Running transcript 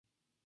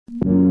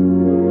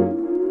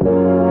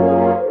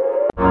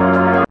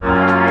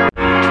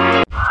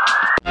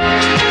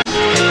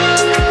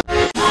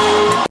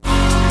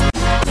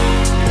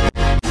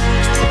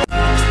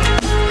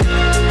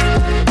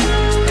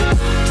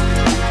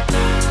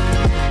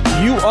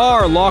You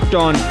are Locked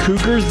On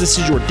Cougars. This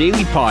is your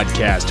daily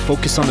podcast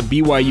focused on the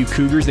BYU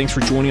Cougars. Thanks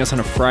for joining us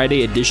on a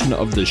Friday edition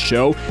of the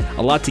show.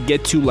 A lot to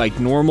get to like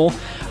normal.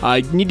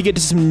 Need to get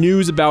to some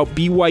news about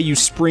BYU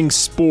spring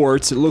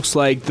sports. It looks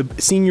like the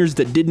seniors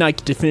that did not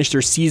get to finish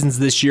their seasons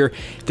this year,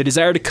 the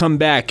desire to come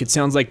back, it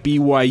sounds like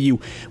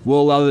BYU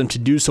will allow them to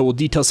do so. We'll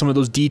detail some of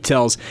those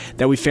details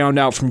that we found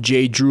out from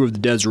Jay Drew of the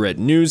Deseret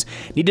News.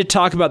 Need to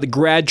talk about the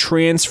grad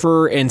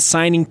transfer and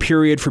signing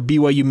period for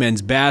BYU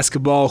men's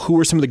basketball. Who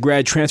are some of the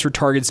grad transfer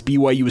targets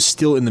BYU is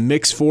still in the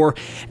mix for,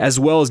 as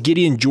well as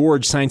Gideon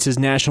George signs his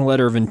national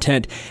letter of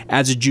intent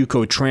as a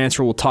JUCO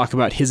transfer. We'll talk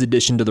about his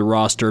addition to the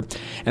roster.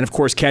 And of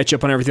course, catch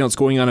up on everything that's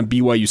going on in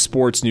BYU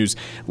sports news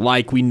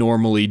like we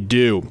normally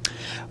do.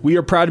 We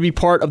are proud to be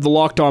part of the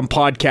Locked On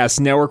Podcast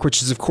Network,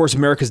 which is, of course,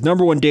 America's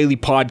 #1 daily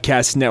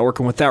podcast network.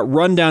 And with that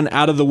rundown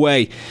out of the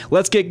way,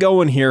 let's get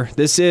going here.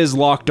 This is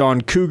Locked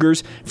On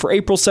Cougars for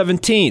April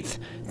 17th,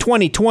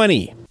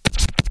 2020.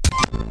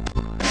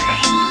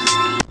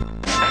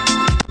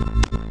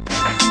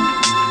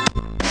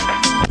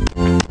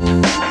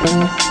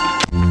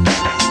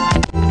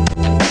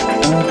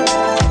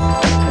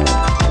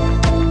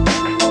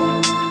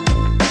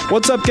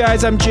 What's up,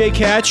 guys? I'm Jake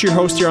Hatch, your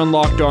host here on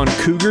Locked On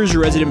Cougars,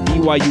 your resident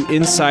BYU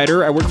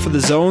insider. I work for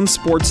the Zone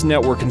Sports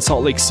Network in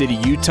Salt Lake City,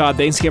 Utah.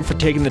 Thanks again for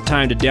taking the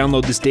time to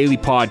download this daily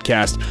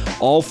podcast,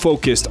 all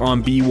focused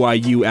on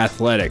BYU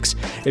athletics.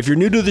 If you're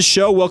new to the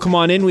show, welcome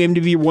on in. We aim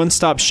to be your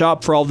one-stop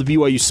shop for all the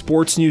BYU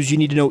sports news you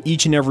need to know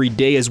each and every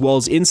day, as well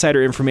as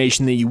insider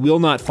information that you will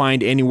not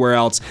find anywhere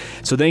else.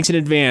 So thanks in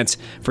advance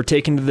for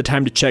taking the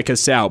time to check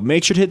us out.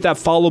 Make sure to hit that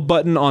follow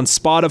button on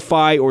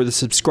Spotify or the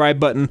subscribe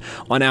button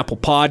on Apple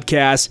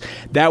Podcasts.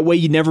 That way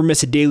you never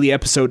miss a daily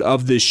episode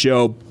of this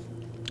show.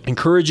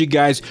 Encourage you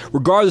guys,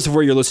 regardless of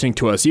where you're listening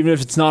to us, even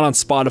if it's not on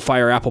Spotify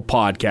or Apple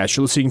Podcasts,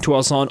 you're listening to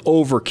us on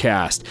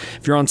Overcast,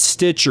 if you're on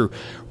Stitcher,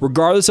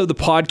 regardless of the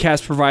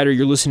podcast provider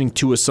you're listening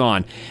to us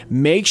on,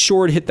 make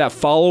sure to hit that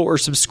follow or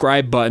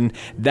subscribe button.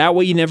 That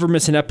way you never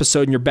miss an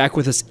episode and you're back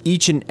with us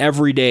each and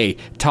every day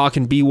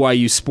talking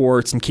BYU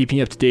sports and keeping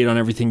you up to date on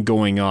everything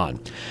going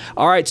on.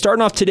 All right,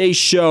 starting off today's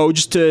show,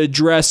 just to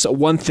address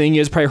one thing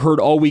you guys probably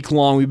heard all week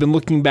long, we've been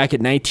looking back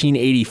at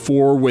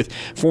 1984 with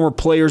former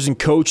players and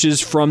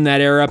coaches from that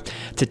era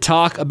to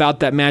talk about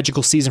that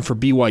magical season for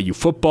BYU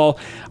football.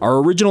 Our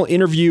original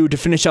interview to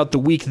finish out the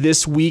week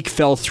this week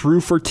fell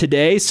through for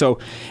today, so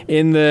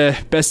in the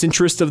best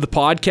interest of the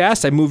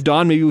podcast, I moved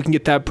on. Maybe we can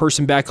get that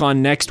person back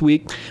on next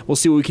week. We'll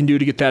see what we can do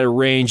to get that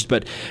arranged,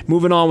 but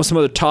moving on with some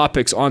other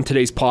topics on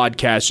today's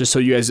podcast, just so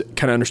you guys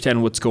kind of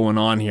understand what's going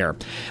on here.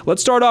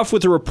 Let's start off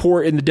with a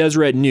report in the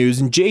Deseret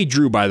News, and Jay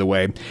Drew, by the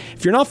way,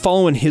 if you're not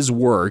following his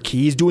work,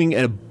 he's doing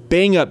a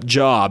bang-up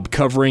job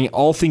covering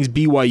all things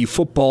BYU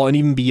football and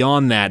even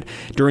beyond that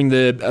during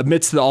the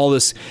amidst of all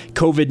this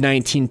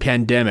COVID-19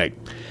 pandemic.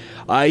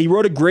 He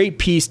wrote a great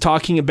piece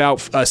talking about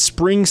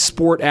spring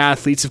sport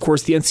athletes. Of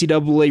course, the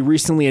NCAA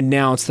recently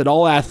announced that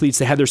all athletes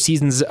that had their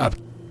seasons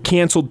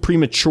canceled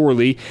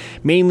prematurely,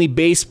 mainly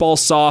baseball,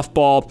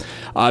 softball,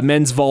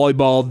 men's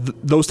volleyball,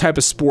 those type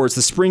of sports,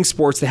 the spring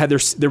sports, they were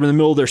in the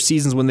middle of their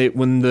seasons when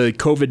the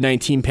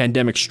COVID-19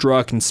 pandemic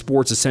struck and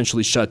sports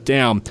essentially shut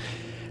down.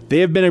 They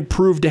have been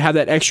approved to have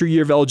that extra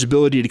year of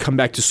eligibility to come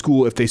back to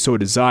school if they so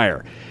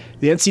desire.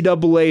 The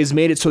NCAA has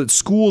made it so that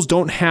schools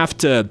don't have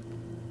to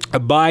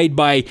abide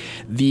by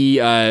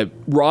the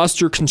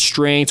roster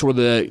constraints or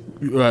the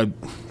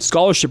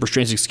scholarship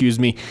restraints,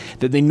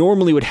 that they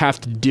normally would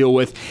have to deal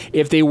with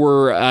if they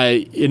were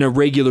in a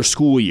regular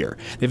school year.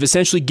 They've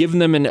essentially given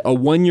them a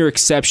one-year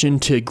exception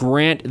to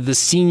grant the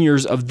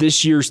seniors of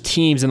this year's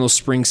teams in those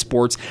spring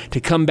sports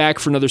to come back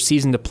for another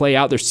season to play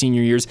out their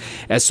senior years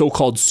as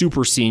so-called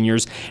super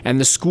seniors. And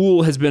the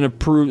school has been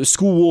approved,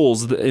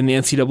 schools in the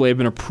NCAA have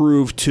been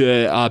approved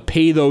to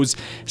pay those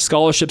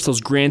scholarships, those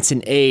grants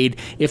and aid,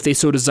 if they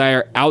so desire,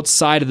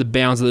 outside of the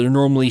bounds that they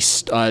normally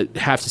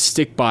have to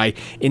stick by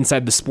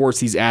inside the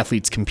sports these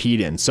athletes compete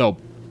in. So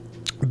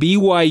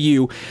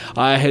BYU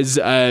has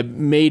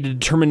made a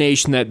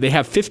determination that they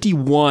have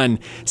 51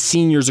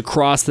 seniors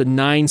across the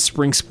 9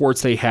 spring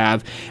sports they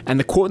have. And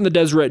the quote in the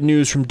Deseret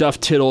News from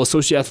Duff Tittle,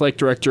 Associate Athletic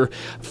Director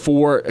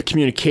for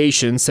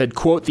Communications, said,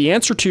 quote, "The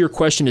answer to your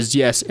question is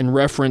yes, in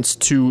reference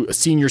to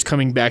seniors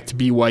coming back to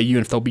BYU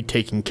and if they'll be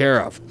taken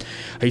care of."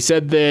 He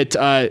said that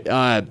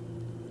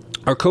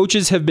our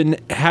coaches have been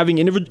having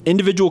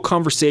individual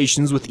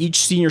conversations with each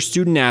senior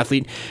student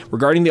athlete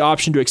regarding the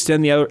option to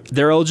extend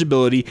their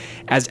eligibility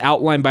as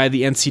outlined by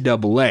the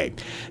NCAA.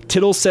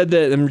 Tittle said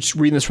that, I'm just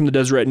reading this from the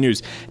Deseret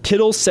News,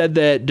 Tittle said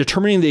that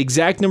determining the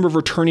exact number of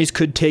returnees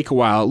could take a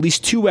while. At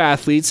least 2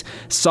 athletes,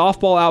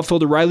 softball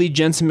outfielder Riley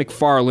Jensen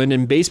McFarland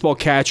and baseball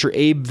catcher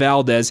Abe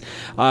Valdez,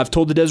 have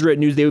told the Deseret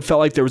News they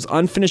felt like there was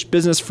unfinished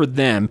business for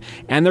them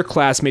and their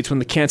classmates when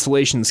the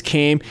cancellations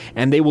came,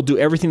 and they will do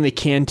everything they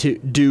can to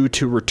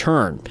return.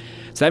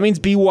 So that means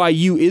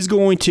BYU is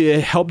going to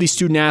help these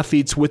student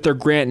athletes with their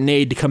grant and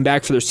aid to come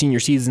back for their senior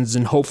seasons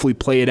and hopefully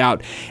play it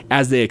out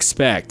as they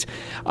expect.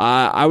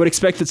 I would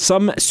expect that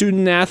some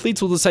student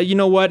athletes will decide, you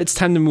know what, it's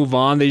time to move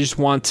on. They just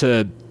want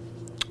to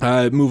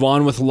move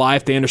on with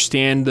life. They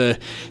understand the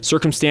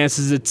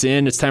circumstances it's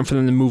in. It's time for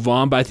them to move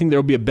on. But I think there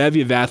will be a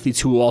bevy of athletes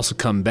who will also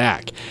come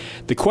back.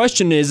 The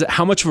question is,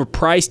 how much of a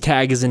price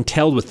tag is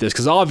entailed with this?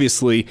 Because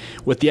obviously,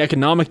 with the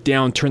economic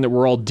downturn that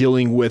we're all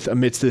dealing with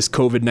amidst this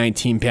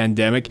COVID-19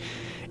 pandemic,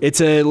 it's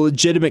a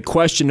legitimate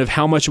question of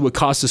how much it would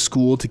cost a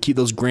school to keep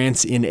those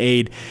grants in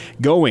aid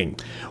going.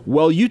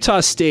 Well,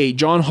 Utah State,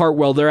 John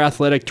Hartwell, their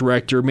athletic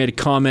director, made a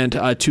comment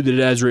to the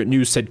Deseret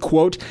News, said,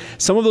 quote,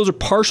 "Some of those are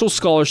partial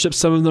scholarships,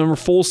 some of them are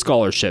full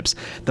scholarships.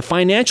 The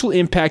financial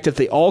impact if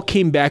they all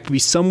came back would be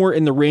somewhere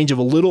in the range of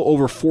a little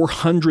over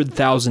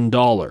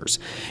 $400,000.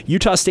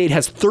 Utah State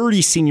has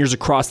 30 seniors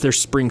across their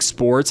spring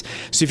sports,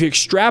 so if you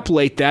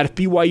extrapolate that, if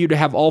BYU to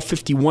have all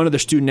 51 of their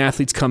student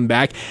athletes come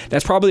back,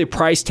 that's probably a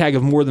price tag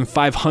of more than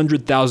 $500,000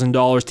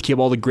 to keep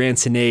all the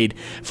grants in aid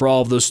for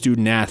all of those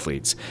student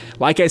athletes.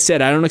 Like I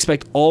said, I don't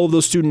expect all of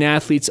those student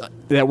athletes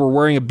that were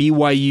wearing a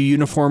BYU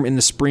uniform in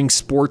the spring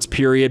sports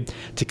period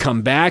to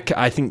come back.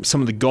 I think some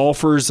of the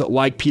golfers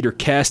like Peter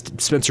Kest,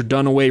 Spencer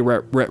Dunaway,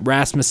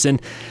 Rasmussen,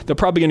 they're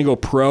probably going to go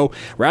pro.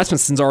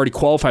 Rasmussen's already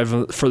qualified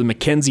for the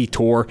Mackenzie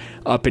Tour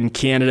up in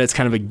Canada. It's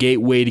kind of a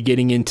gateway to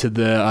getting into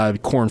the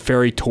Corn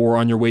Ferry Tour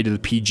on your way to the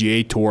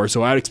PGA Tour.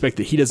 So I would expect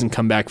that he doesn't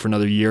come back for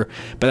another year,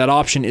 but that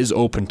option is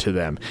open to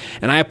them.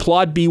 And I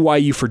applaud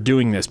BYU for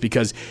doing this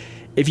because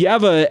if you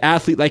have an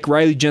athlete like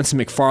Riley Jensen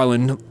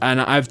McFarland, and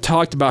I've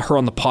talked about her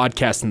on the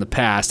podcast in the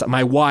past,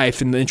 my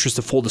wife, in the interest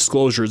of full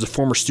disclosure, is a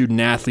former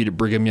student athlete at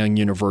Brigham Young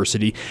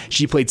University.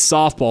 She played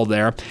softball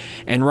there,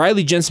 and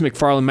Riley Jensen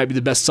McFarland might be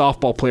the best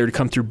softball player to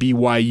come through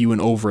BYU in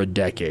over a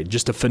decade.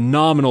 Just a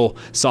phenomenal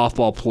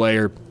softball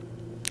player.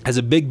 Has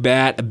a big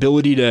bat,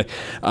 ability to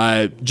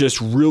just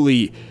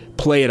really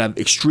play at an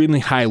extremely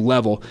high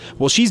level.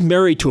 Well, she's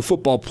married to a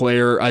football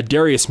player,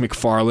 Darius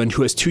McFarland,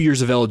 who has 2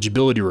 years of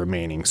eligibility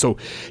remaining. So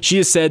she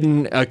has said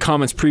in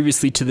comments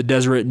previously to the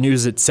Deseret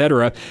News,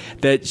 etc.,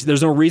 that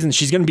there's no reason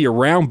she's going to be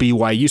around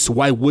BYU, so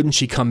why wouldn't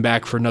she come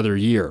back for another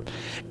year?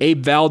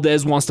 Abe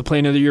Valdez wants to play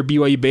another year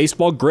BYU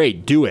baseball.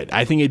 Great, do it.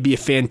 I think it'd be a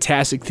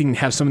fantastic thing to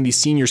have some of these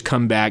seniors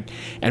come back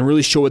and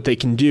really show what they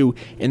can do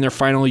in their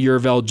final year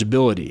of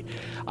eligibility.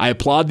 I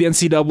applaud the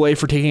NCAA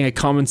for taking a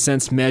common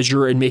sense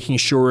measure and making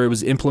sure it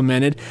was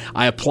implemented.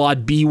 I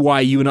applaud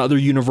BYU and other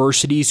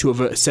universities who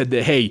have said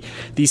that, hey,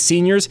 these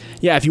seniors,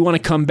 yeah, if you want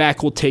to come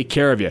back, we'll take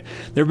care of you.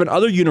 There have been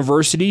other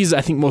universities,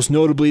 I think most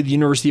notably the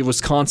University of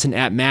Wisconsin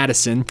at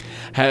Madison,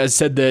 has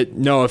said that,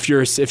 no, if you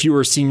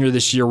were a senior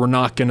this year, we're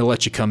not going to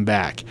let you come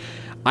back.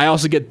 I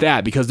also get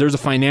that because there's a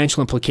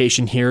financial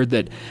implication here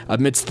that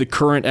amidst the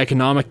current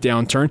economic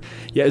downturn,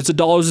 yeah, it's a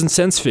dollars and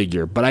cents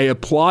figure. But I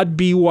applaud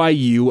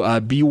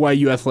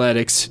BYU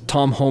Athletics,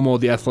 Tom Homo,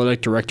 the athletic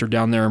director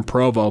down there in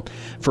Provo,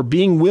 for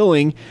being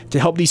willing to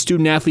help these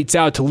student athletes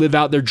out to live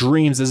out their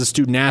dreams as a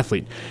student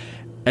athlete.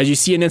 As you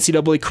see in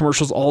NCAA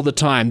commercials all the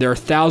time, there are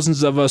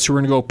thousands of us who are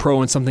going to go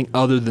pro in something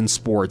other than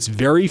sports.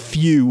 Very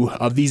few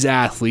of these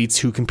athletes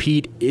who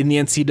compete in the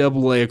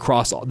NCAA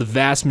across the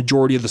vast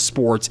majority of the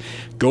sports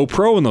go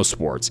pro in those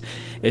sports.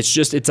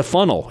 It's a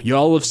funnel. You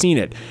all have seen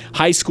it.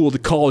 High school to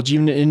college,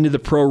 even into the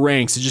pro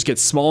ranks, it just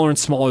gets smaller and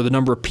smaller, the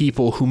number of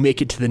people who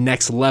make it to the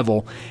next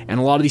level. And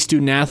a lot of these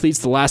student athletes,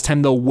 the last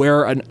time they'll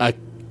wear an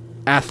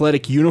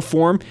athletic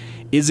uniform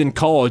is in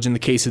college in the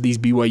case of these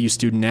BYU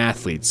student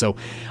athletes. So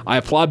I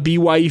applaud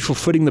BYU for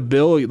footing the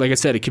bill. Like I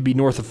said, it could be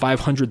north of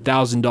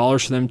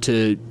 $500,000 for them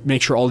to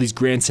make sure all these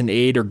grants and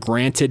aid are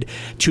granted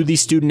to these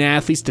student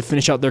athletes to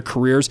finish out their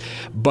careers.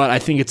 But I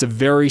think it's a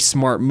very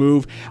smart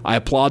move. I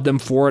applaud them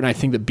for it, and I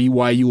think that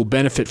BYU will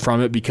benefit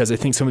from it because I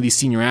think some of these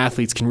senior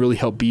athletes can really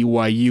help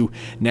BYU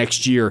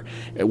next year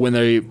when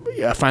they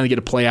finally get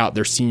to play out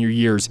their senior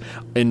years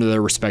into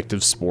their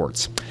respective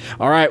sports.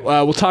 All right,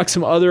 we'll talk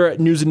some other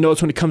news and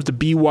notes when it comes to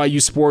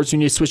BYU sports. We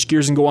need to switch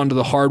gears and go on to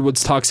the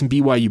hardwoods, talk some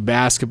BYU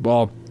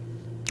basketball.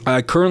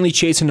 Currently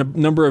chasing a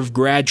number of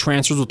grad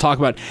transfers. We'll talk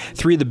about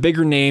three of the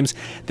bigger names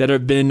that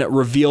have been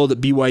revealed that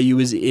BYU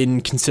is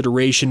in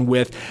consideration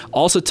with.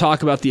 Also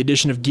talk about the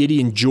addition of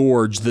Gideon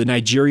George, the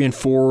Nigerian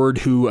forward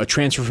who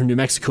transferred from New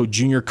Mexico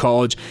Junior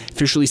College,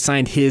 officially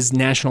signed his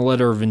national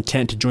letter of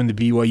intent to join the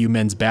BYU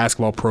men's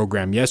basketball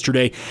program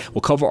yesterday.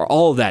 We'll cover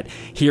all of that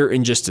here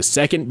in just a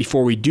second.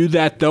 Before we do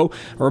that, though,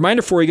 a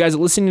reminder for you guys that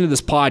listening to this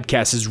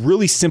podcast is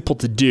really simple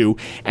to do,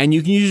 and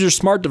you can use your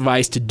smart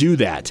device to do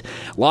that.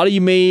 A lot of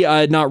you may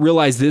not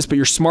realize this, but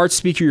your smart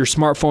speaker, your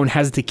smartphone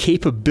has the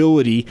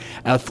capability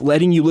of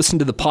letting you listen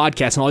to the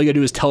podcast, and all you gotta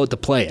do is tell it to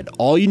play it.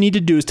 All you need to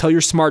do is tell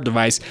your smart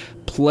device,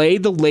 play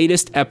the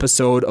latest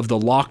episode of the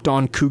Locked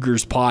On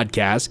Cougars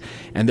podcast,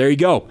 and there you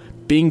go.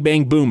 Bing,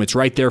 bang, boom. It's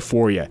right there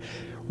for you.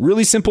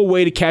 Really simple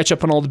way to catch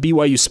up on all the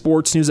BYU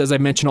sports news. As I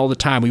mention all the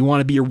time, we want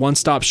to be your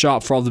one-stop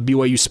shop for all the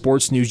BYU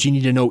sports news you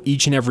need to know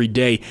each and every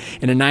day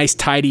in a nice,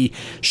 tidy,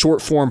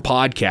 short-form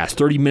podcast,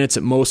 30 minutes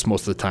at most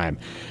of the time.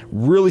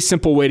 Really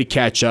simple way to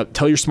catch up.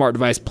 Tell your smart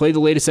device, play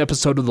the latest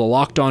episode of the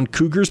Locked On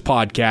Cougars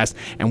podcast,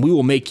 and we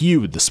will make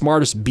you the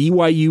smartest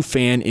BYU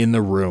fan in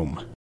the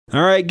room.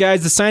 All right,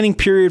 guys, the signing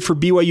period for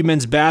BYU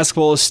men's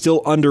basketball is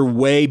still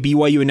underway.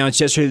 BYU announced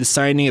yesterday the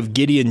signing of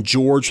Gideon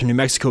George from New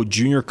Mexico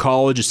Junior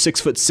College, a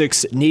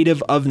 6'6"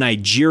 native of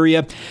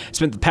Nigeria.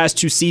 Spent the past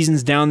 2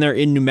 seasons down there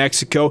in New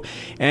Mexico,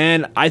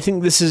 and I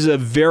think this is a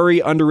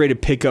very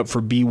underrated pickup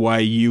for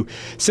BYU,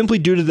 simply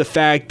due to the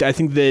fact I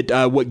think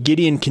that what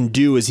Gideon can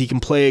do is he can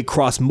play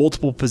across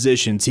multiple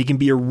positions. He can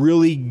be a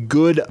really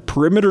good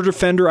perimeter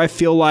defender, I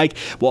feel like,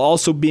 while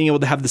also being able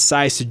to have the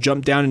size to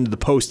jump down into the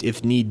post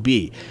if need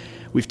be.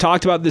 We've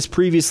talked about this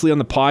previously on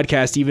the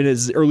podcast, even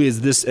as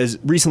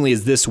recently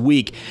as this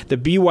week. The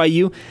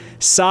BYU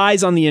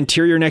size on the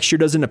interior next year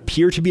doesn't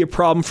appear to be a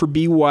problem for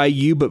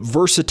BYU, but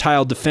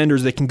versatile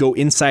defenders that can go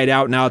inside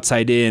out and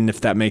outside in, if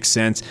that makes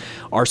sense,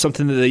 are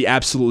something that they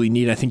absolutely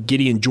need. I think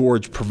Gideon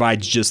George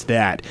provides just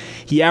that.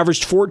 He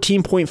averaged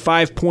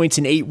 14.5 points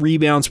and 8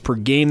 rebounds per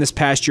game this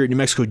past year at New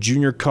Mexico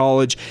Junior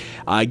College.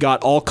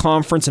 Got all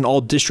conference and all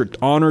district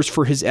honors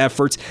for his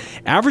efforts.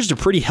 Averaged a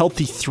pretty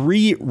healthy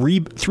three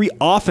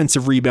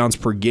offensive rebounds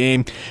per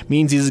game.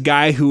 Means he's a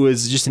guy who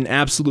is just an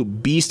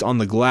absolute beast on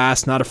the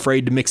glass, not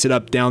afraid to mix it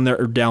up down there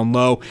or down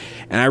low,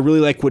 and I really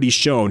like what he's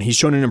shown. He's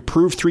shown an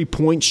improved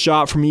 3-point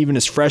shot from even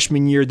his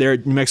freshman year there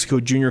at New Mexico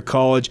Junior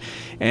College,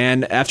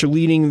 and after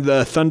leading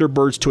the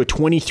Thunderbirds to a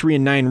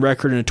 23-9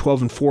 record and a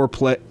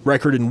 12-4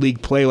 record in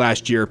league play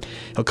last year,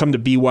 he'll come to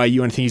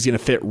BYU, and I think he's going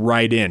to fit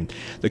right in.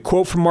 The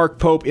quote from Mark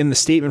Pope in the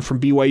statement from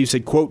BYU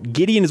said, quote,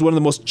 "Gideon is one of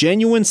the most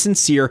genuine,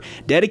 sincere,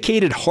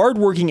 dedicated,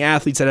 hardworking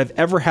athletes that I've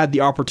ever had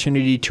the opportunity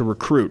to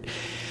recruit.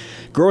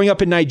 Growing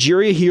up in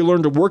Nigeria, he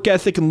learned a work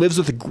ethic and lives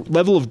with a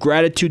level of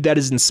gratitude that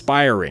is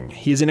inspiring.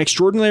 He is an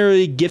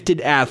extraordinarily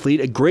gifted athlete,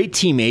 a great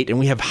teammate, and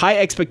we have high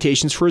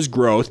expectations for his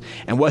growth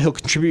and what he'll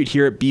contribute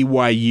here at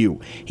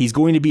BYU. He's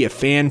going to be a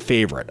fan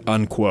favorite,"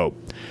 unquote.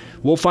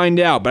 We'll find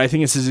out, but I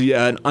think this is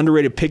an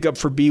underrated pickup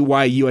for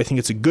BYU. I think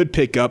it's a good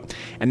pickup,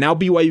 and now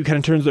BYU kind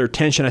of turns their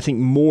attention, I think,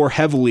 more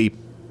heavily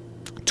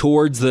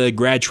towards the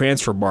grad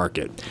transfer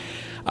market.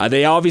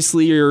 They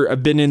obviously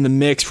have been in the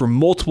mix for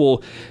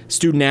multiple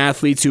student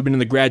athletes who've been in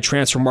the grad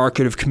transfer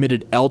market, have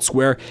committed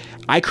elsewhere.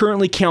 I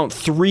currently count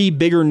 3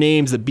 bigger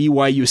names that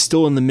BYU is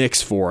still in the mix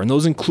for, and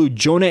those include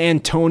Jonah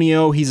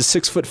Antonio. He's a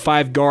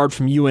 6'5" guard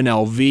from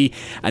UNLV,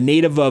 a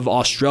native of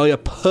Australia,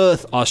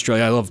 Perth,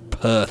 Australia. I love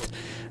Perth.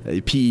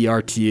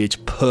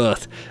 Perth,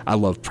 Perth. I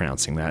love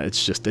pronouncing that.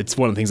 It's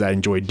one of the things I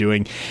enjoy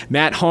doing.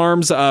 Matt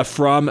Harms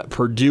from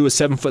Purdue, a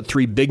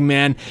 7'3" big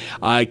man,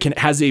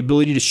 has the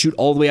ability to shoot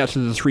all the way out to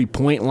the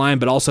 3-point line,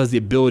 but also has the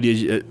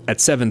ability at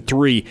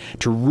 7'3"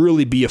 to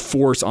really be a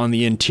force on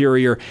the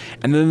interior.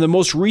 And then the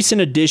most recent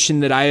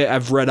addition that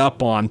I've read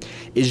up on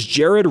is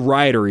Jared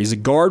Ryder. He's a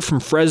guard from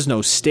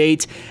Fresno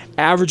State.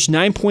 Averaged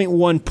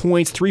 9.1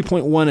 points,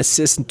 3.1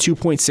 assists, and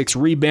 2.6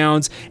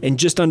 rebounds in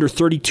just under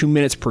 32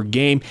 minutes per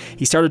game.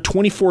 He started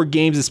 24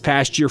 games this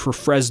past year for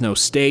Fresno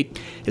State.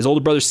 His older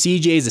brother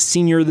CJ is a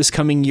senior this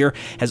coming year,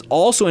 has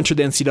also entered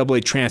the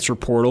NCAA transfer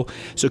portal.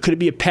 So could it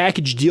be a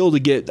package deal to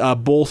get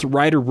both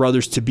Ryder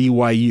brothers to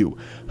BYU?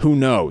 Who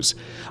knows?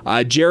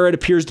 Jared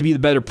appears to be the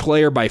better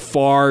player by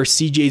far.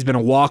 CJ's been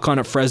a walk-on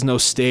at Fresno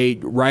State.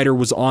 Ryder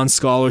was on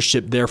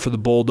scholarship there for the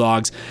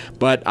Bulldogs,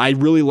 but I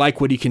really like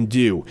what he can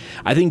do.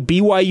 I think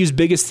BYU's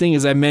biggest thing,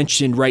 as I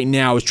mentioned right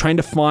now, is trying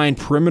to find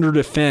perimeter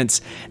defense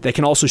that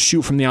can also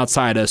shoot from the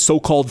outside, a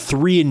so-called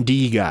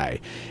 3-and-D guy.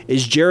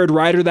 Is Jared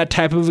Ryder that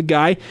type of a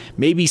guy?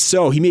 Maybe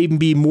so. He may even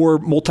be more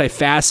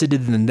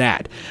multifaceted than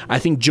that. I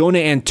think Jonah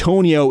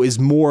Antonio is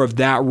more of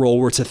that role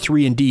where it's a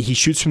 3-and-D. He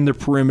shoots from the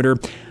perimeter,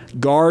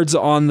 guards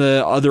on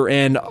the other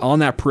end on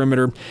that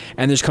perimeter,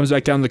 and just comes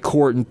back down the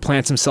court and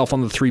plants himself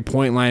on the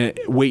 3-point line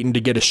waiting to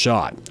get a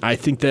shot. I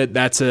think that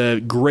that's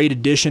a great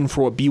addition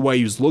for what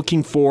BYU is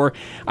looking for.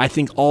 I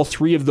think all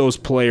 3 of those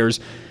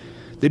players,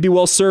 they'd be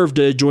well served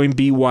to join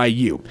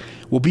BYU.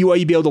 Will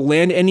BYU be able to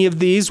land any of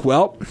these?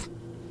 Well,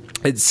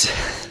 it's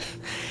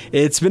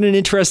been an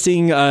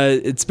interesting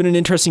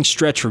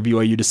stretch for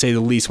BYU, to say the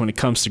least, when it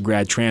comes to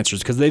grad transfers,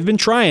 because they've been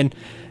trying.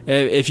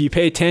 If you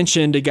pay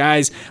attention to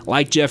guys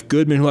like Jeff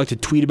Goodman, who like to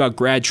tweet about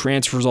grad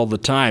transfers all the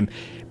time,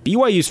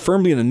 BYU is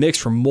firmly in the mix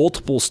for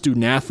multiple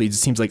student athletes, it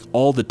seems like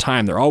all the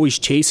time. They're always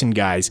chasing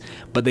guys,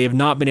 but they have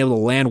not been able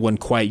to land one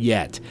quite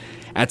yet.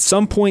 At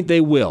some point they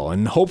will,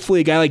 and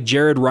hopefully a guy like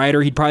Jared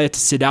Ryder, he'd probably have to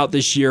sit out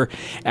this year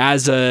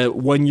as a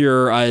 1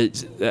 year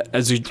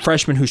as a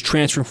freshman who's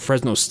transferring from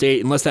Fresno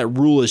State. Unless that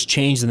rule is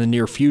changed in the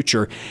near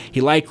future, he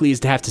likely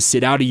is to have to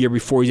sit out a year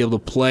before he's able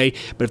to play.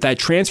 But if that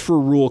transfer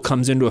rule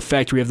comes into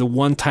effect, we have the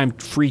one-time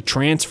free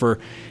transfer,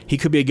 he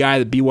could be a guy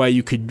that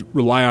BYU could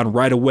rely on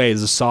right away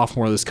as a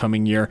sophomore this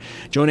coming year.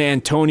 Jonah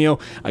Antonio,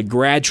 a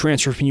grad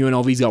transfer from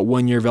UNLV, he's got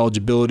 1 year of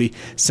eligibility,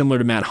 similar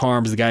to Matt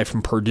Harms, the guy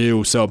from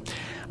Purdue. So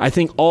I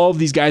think all of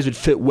these guys would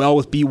fit well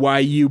with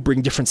BYU,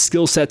 bring different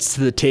skill sets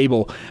to the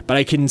table. But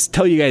I can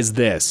tell you guys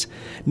this.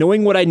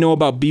 Knowing what I know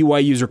about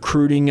BYU's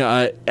recruiting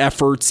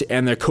efforts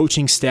and their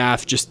coaching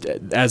staff just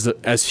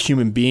as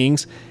human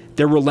beings,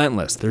 they're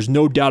relentless. There's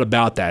no doubt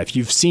about that. If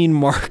you've seen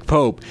Mark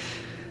Pope,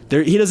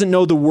 he doesn't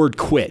know the word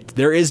quit.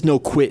 There is no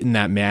quit in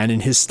that man,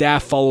 and his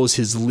staff follows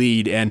his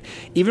lead. And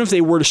even if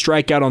they were to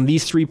strike out on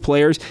these 3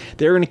 players,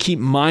 they're going to keep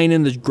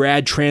mining the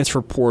grad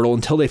transfer portal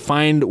until they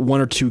find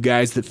 1 or 2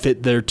 guys that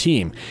fit their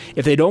team.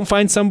 If they don't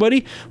find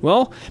somebody,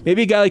 well,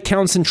 maybe a guy like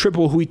Townsend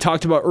Triple, who we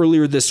talked about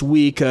earlier this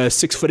week, a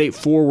 6'8"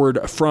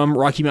 forward from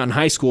Rocky Mountain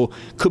High School,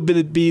 could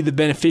be the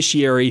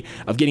beneficiary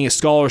of getting a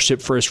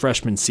scholarship for his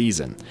freshman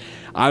season.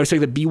 I would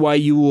expect that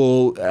BYU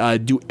will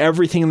do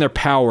everything in their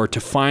power to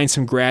find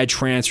some grad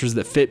transfers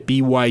that fit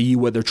BYU,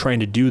 what they're trying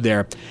to do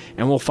there,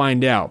 and we'll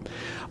find out.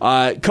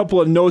 A couple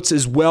of notes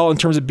as well in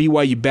terms of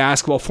BYU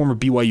basketball, former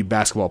BYU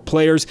basketball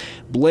players.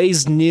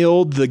 Blaze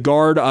Neild, the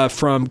guard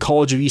from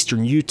College of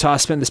Eastern Utah,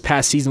 spent this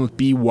past season with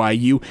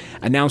BYU,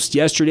 announced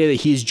yesterday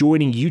that he is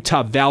joining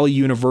Utah Valley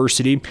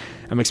University.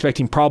 I'm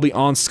expecting probably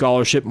on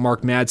scholarship.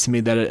 Mark Madsen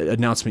made that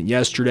announcement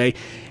yesterday.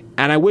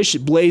 And I wish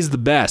Blaze the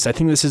best. I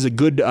think this is a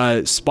good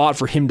spot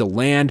for him to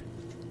land.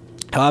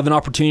 He'll have an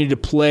opportunity to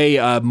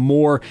play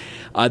more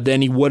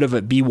than he would have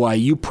at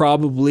BYU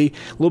probably.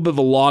 A little bit of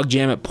a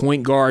logjam at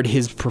point guard,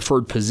 his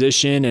preferred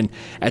position. And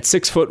at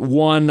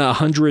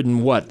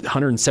 6'1",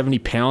 170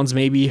 pounds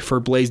maybe for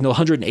Blaze. No,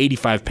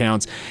 185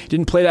 pounds.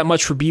 Didn't play that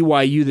much for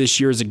BYU this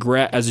year as a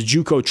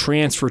JUCO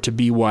transfer to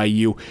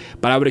BYU.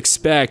 But I would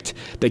expect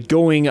that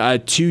going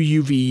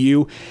to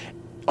UVU,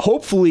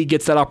 hopefully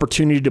gets that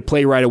opportunity to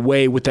play right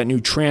away with that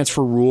new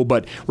transfer rule.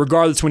 But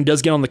regardless, when he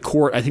does get on the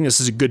court, I think this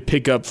is a good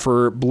pickup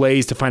for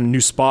Blaze to find a new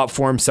spot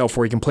for himself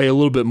where he can play a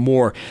little bit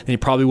more than he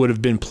probably would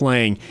have been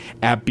playing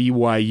at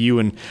BYU,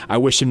 and I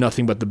wish him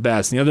nothing but the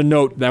best. And the other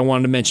note that I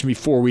wanted to mention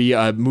before we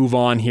move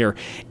on here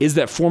is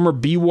that former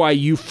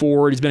BYU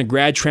forward, he's been a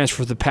grad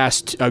transfer for the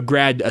past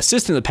grad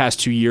assistant the past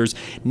 2 years,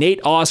 Nate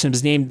Austin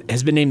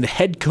has been named the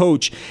head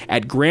coach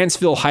at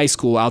Grantsville High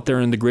School out there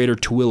in the greater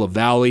Tooele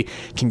Valley.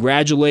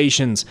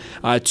 Congratulations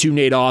to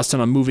Nate Austin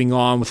on moving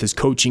on with his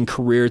coaching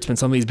career. It's been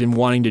something he's been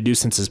wanting to do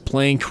since his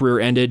playing career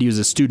ended. He was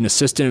a student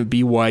assistant at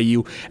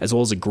BYU as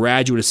well as a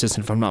graduate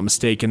assistant, if I'm not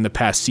mistaken, the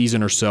past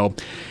season or so,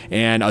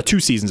 and 2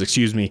 seasons,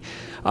 excuse me.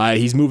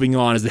 He's moving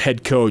on as the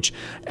head coach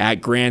at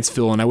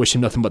Grantsville, and I wish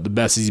him nothing but the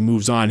best as he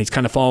moves on. He's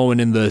kind of following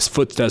in the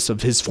footsteps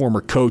of his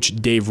former coach,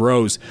 Dave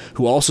Rose,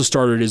 who also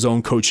started his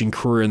own coaching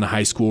career in the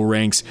high school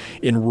ranks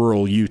in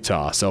rural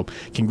Utah. So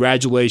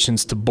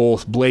congratulations to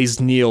both Blaze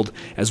Neild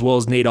as well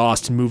as Nate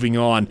Austin moving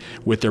on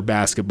with their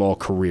basketball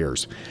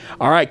careers.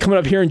 All right, coming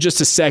up here in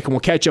just a second, we'll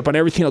catch up on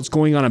everything else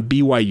going on in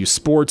BYU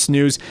sports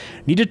news.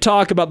 Need to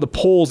talk about the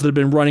polls that have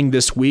been running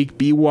this week.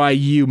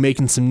 BYU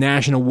making some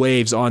national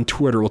waves on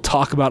Twitter. We'll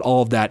talk about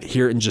all of that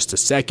here in just a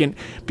second.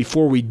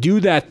 Before we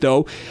do that,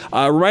 though,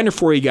 a reminder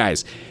for you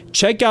guys.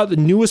 Check out the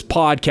newest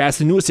podcast,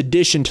 the newest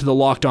addition to the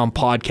Locked On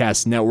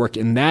Podcast Network,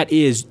 and that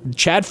is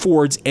Chad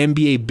Ford's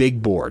NBA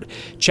Big Board.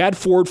 Chad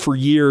Ford, for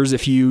years,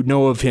 if you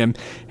know of him,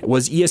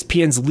 was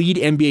ESPN's lead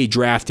NBA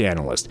draft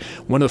analyst.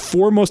 One of the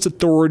foremost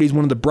authorities,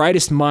 one of the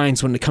brightest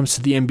minds when it comes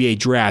to the NBA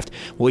draft.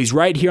 Well, he's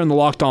right here on the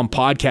Locked On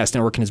Podcast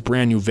Network in his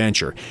brand new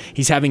venture.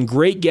 He's having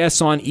great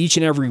guests on each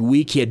and every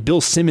week. He had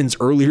Bill Simmons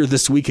earlier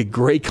this week, a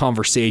great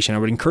conversation. I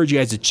would encourage you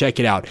guys to check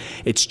it out.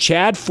 It's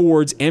Chad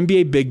Ford's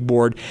NBA Big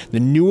Board,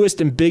 the newest,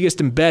 biggest,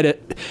 and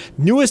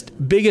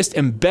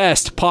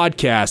best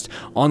podcast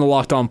on the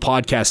Locked On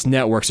Podcast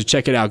Network. So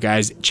check it out,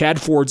 guys.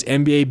 Chad Ford's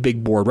NBA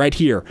Big Board right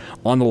here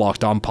on the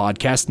Locked On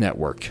Podcast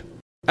Network.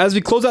 As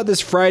we close out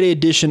this Friday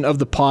edition of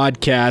the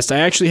podcast, I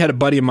actually had a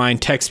buddy of mine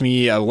text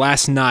me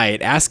last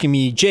night asking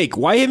me, Jake,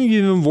 why haven't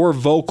you been more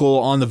vocal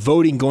on the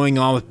voting going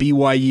on with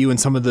BYU and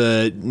some of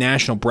the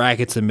national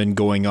brackets that have been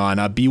going on?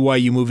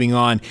 BYU moving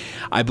on,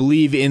 I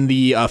believe, in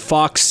the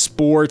Fox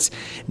Sports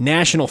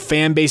National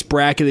Fan Base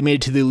bracket. They made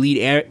it to the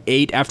Elite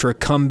Eight after a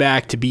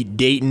comeback to beat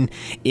Dayton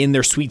in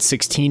their Sweet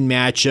 16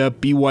 matchup.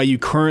 BYU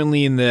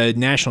currently in the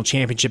national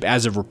championship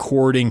as of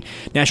recording,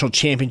 national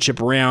championship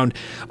round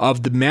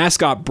of the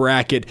mascot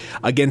bracket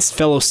against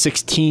fellow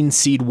 16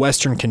 seed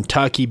Western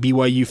Kentucky.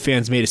 BYU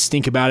fans made a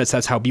stink about it, so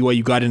that's how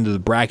BYU got into the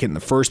bracket in the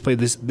first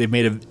place. They've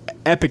made an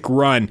epic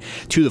run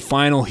to the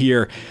final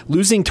here,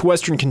 losing to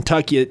Western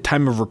Kentucky at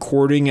time of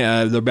recording.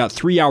 There are about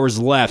 3 hours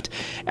left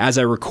as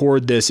I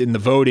record this in the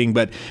voting,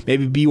 but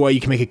maybe BYU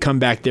can make a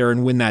comeback there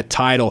and win that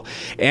title.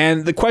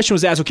 And the question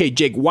was asked, okay,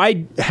 Jake,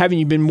 why haven't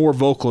you been more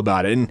vocal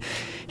about it? And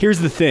here's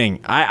the thing.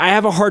 I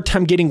have a hard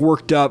time getting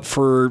worked up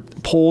for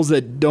polls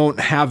that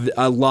don't have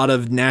a lot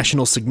of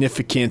national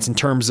significance in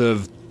terms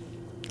of,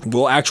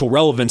 well, actual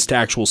relevance to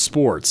actual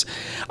sports.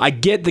 I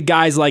get the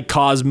guys like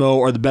Cosmo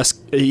are the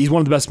best. He's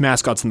one of the best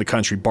mascots in the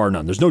country, bar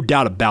none. There's no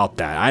doubt about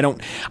that. I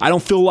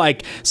don't feel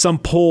like some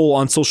poll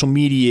on social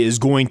media is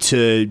going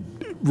to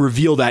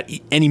reveal that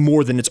any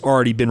more than it's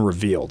already been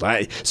revealed.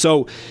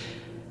 So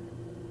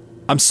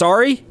I'm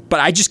sorry, but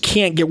I just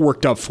can't get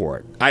worked up for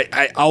it.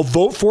 I'll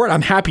vote for it.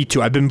 I'm happy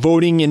to. I've been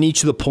voting in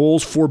each of the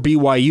polls for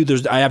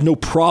BYU. I have no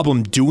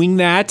problem doing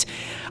that.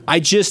 I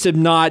just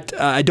am not,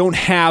 I don't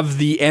have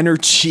the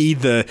energy,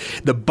 the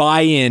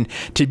buy-in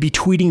to be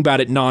tweeting about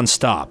it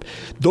nonstop.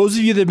 Those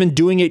of you that have been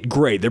doing it,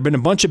 great. There have been a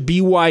bunch of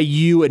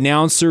BYU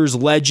announcers,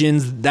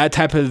 legends, that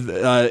type of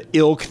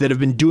ilk that have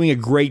been doing a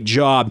great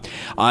job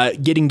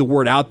getting the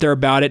word out there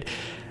about it.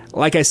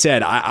 Like I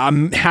said,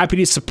 I'm happy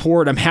to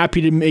support. I'm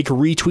happy to make a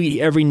retweet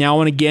every now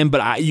and again, but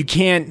I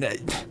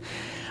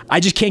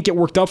just can't get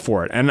worked up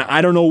for it. And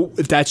I don't know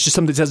if that's just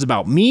something that says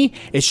about me.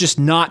 It's just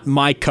not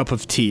my cup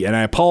of tea. And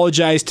I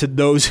apologize to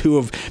those who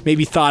have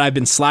maybe thought I've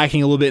been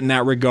slacking a little bit in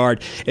that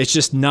regard. It's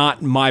just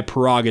not my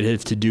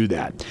prerogative to do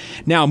that.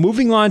 Now,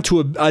 moving on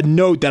to a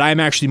note that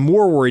I'm actually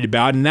more worried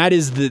about, and that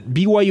is that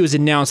BYU has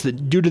announced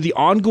that due to the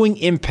ongoing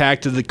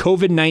impact of the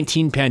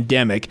COVID-19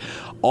 pandemic,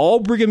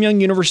 all Brigham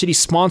Young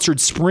University-sponsored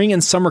spring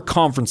and summer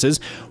conferences,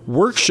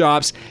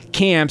 workshops,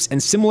 camps,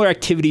 and similar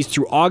activities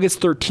through August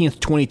 13th,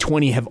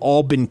 2020 have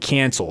all been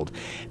canceled.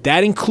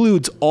 That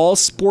includes all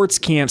sports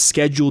camps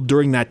scheduled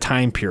during that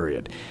time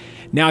period.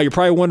 Now, you're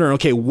probably wondering,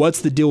 okay, what's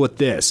the deal with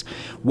this?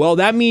 Well,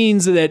 that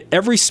means that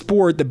every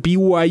sport that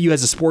BYU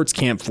has a sports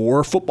camp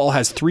for, football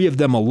has 3 of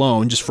them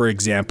alone, just for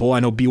example. I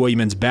know BYU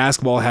men's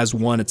basketball has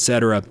 1,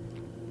 etc.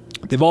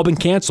 They've all been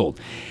canceled.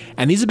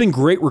 And these have been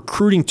great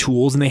recruiting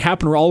tools, and they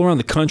happen all around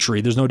the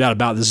country. There's no doubt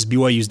about this.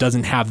 BYU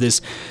doesn't have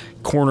this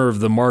corner of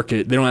the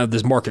market. They don't have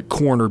this market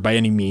cornered by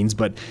any means,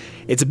 but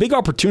it's a big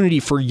opportunity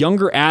for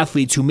younger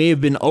athletes who may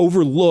have been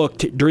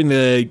overlooked during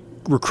the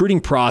recruiting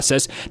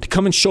process to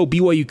come and show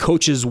BYU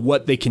coaches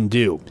what they can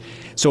do.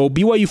 So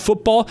BYU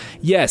football,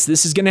 yes,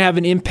 this is going to have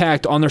an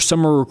impact on their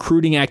summer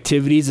recruiting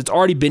activities. It's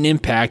already been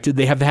impacted.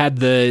 They have had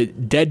the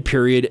dead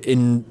period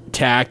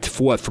intact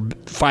for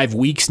 5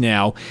 weeks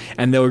now,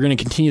 and they're going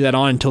to continue that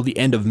on until the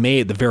end of May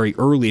at the very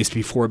earliest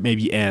before it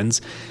maybe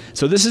ends.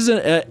 So this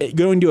isn't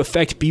going to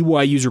affect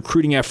BYU's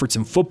recruiting efforts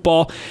in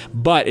football,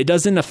 but it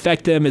doesn't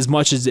affect them as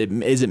much as it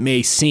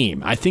may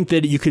seem. I think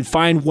that you could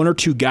find 1 or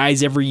 2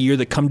 guys every year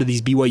that come to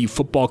these BYU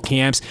football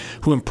camps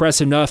who impress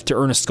enough to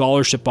earn a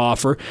scholarship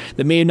offer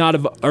that may not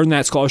have earned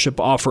that scholarship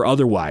offer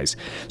otherwise.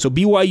 So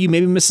BYU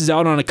maybe misses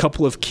out on a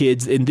couple of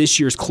kids in this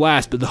year's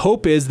class, but the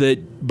hope is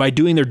that by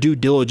doing their due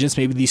diligence,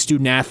 maybe these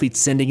student athletes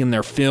sending in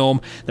their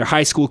film, their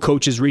high school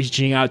coaches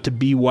reaching out to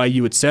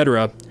BYU,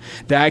 etc.,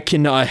 that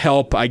can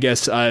help, I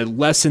guess,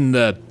 lessen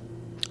the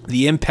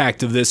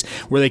impact of this,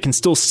 where they can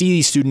still see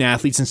these student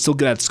athletes and still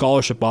get that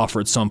scholarship offer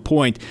at some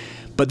point.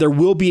 But there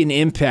will be an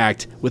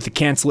impact with the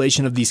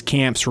cancellation of these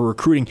camps for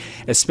recruiting,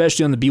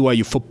 especially on the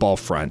BYU football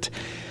front.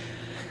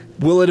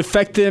 Will it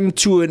affect them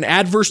to an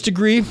adverse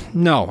degree?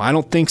 No, I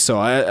don't think so.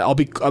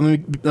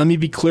 Let me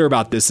be clear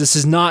about this. This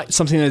is not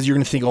something that you're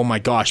going to think, oh my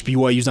gosh,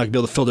 BYU's not going to be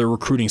able to fill their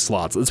recruiting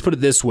slots. Let's put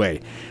it this way.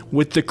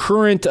 With the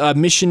current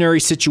missionary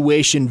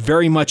situation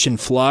very much in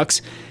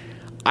flux,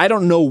 I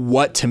don't know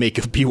what to make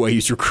of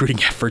BYU's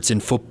recruiting efforts in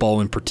football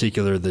in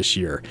particular this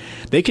year.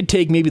 They could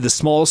take maybe the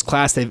smallest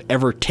class they've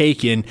ever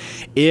taken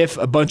if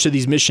a bunch of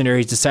these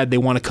missionaries decide they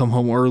want to come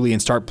home early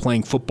and start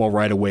playing football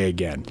right away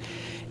again.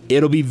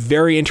 It'll be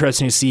very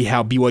interesting to see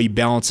how BYU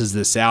balances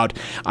this out.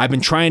 I've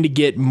been trying to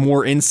get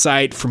more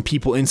insight from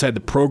people inside the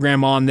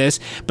program on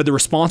this, but the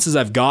responses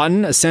I've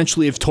gotten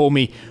essentially have told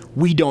me,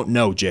 we don't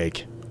know,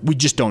 Jake. We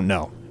just don't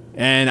know.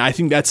 And I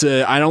think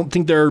I don't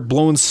think they're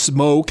blowing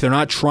smoke. They're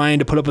not trying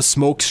to put up a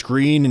smoke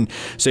screen and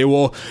say,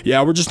 well,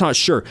 yeah, we're just not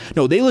sure.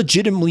 No, they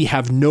legitimately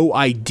have no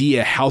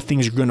idea how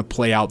things are going to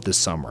play out this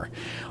summer.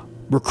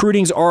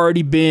 Recruiting's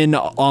already been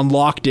on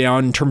lockdown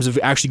in terms of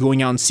actually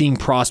going out and seeing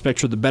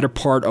prospects for the better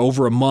part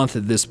over a month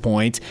at this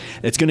point.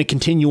 It's going to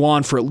continue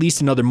on for at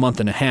least another month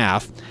and a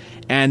half.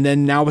 And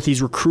then now with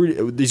these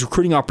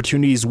recruiting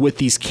opportunities with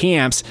these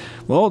camps,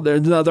 well, there's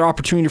another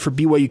opportunity for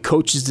BYU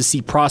coaches to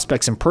see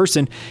prospects in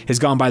person has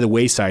gone by the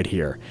wayside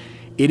here.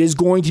 It is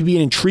going to be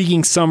an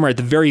intriguing summer at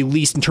the very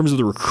least in terms of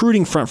the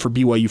recruiting front for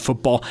BYU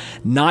football,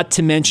 not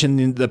to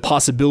mention the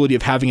possibility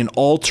of having an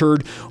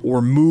altered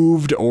or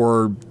moved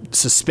or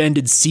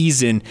suspended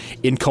season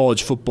in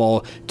college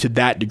football to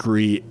that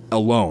degree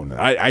alone.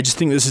 I just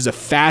think this is a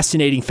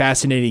fascinating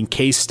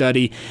case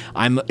study.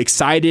 I'm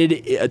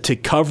excited to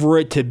cover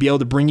it, to be able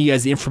to bring you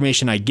guys the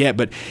information I get,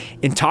 but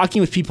in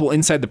talking with people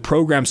inside the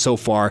program so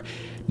far,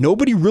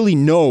 nobody really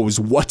knows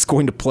what's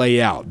going to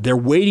play out. They're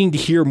waiting to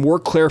hear more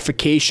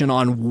clarification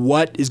on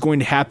what is going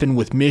to happen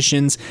with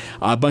missions.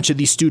 A bunch of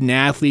these student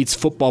athletes,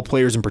 football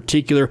players in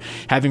particular,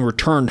 having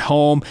returned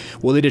home.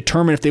 Will they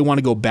determine if they want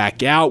to go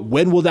back out?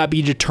 When will that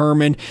be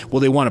determined? Will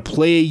they want to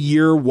play a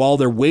year while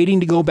they're waiting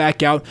to go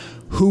back out?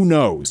 Who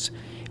knows?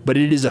 But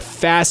it is a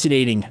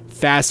fascinating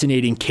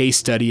case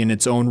study in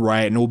its own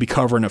right, and we'll be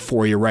covering it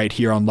for you right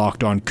here on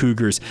Locked On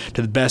Cougars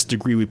to the best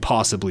degree we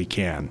possibly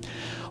can.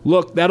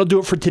 Look, that'll do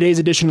it for today's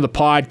edition of the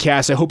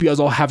podcast. I hope you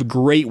guys all have a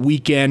great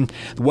weekend.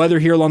 The weather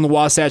here along the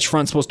Wasatch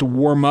Front is supposed to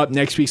warm up.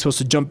 Next week's supposed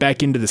to jump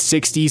back into the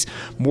 60s,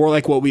 more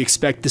like what we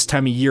expect this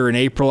time of year in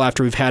April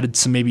after we've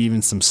had maybe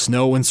even some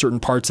snow in certain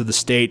parts of the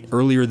state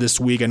earlier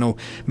this week. I know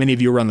many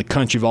of you around the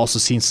country have also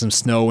seen some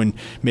snow in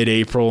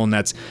mid-April, and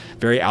that's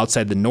very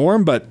outside the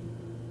norm, but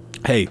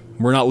Hey,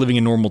 we're not living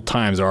in normal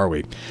times, are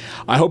we?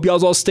 I hope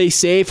y'all all stay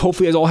safe.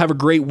 Hopefully, you guys all have a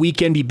great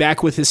weekend. Be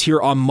back with us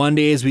here on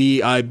Monday as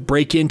we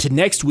break into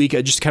next week.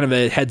 Just kind of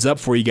a heads up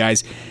for you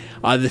guys.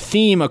 The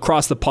theme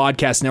across the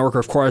podcast network,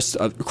 of course,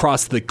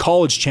 across the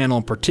college channel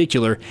in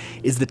particular,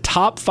 is the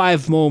top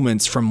 5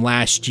 moments from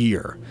last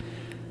year.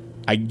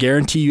 I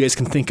guarantee you guys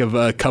can think of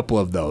a couple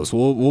of those.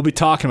 We'll be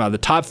talking about the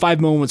top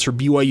 5 moments for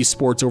BYU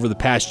sports over the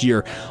past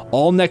year,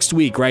 all next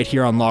week right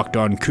here on Locked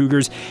On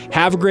Cougars.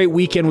 Have a great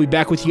weekend. We'll be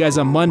back with you guys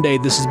on Monday.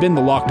 This has been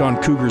the Locked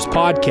On Cougars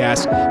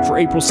podcast for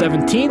April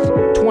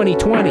 17th,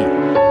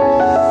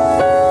 2020.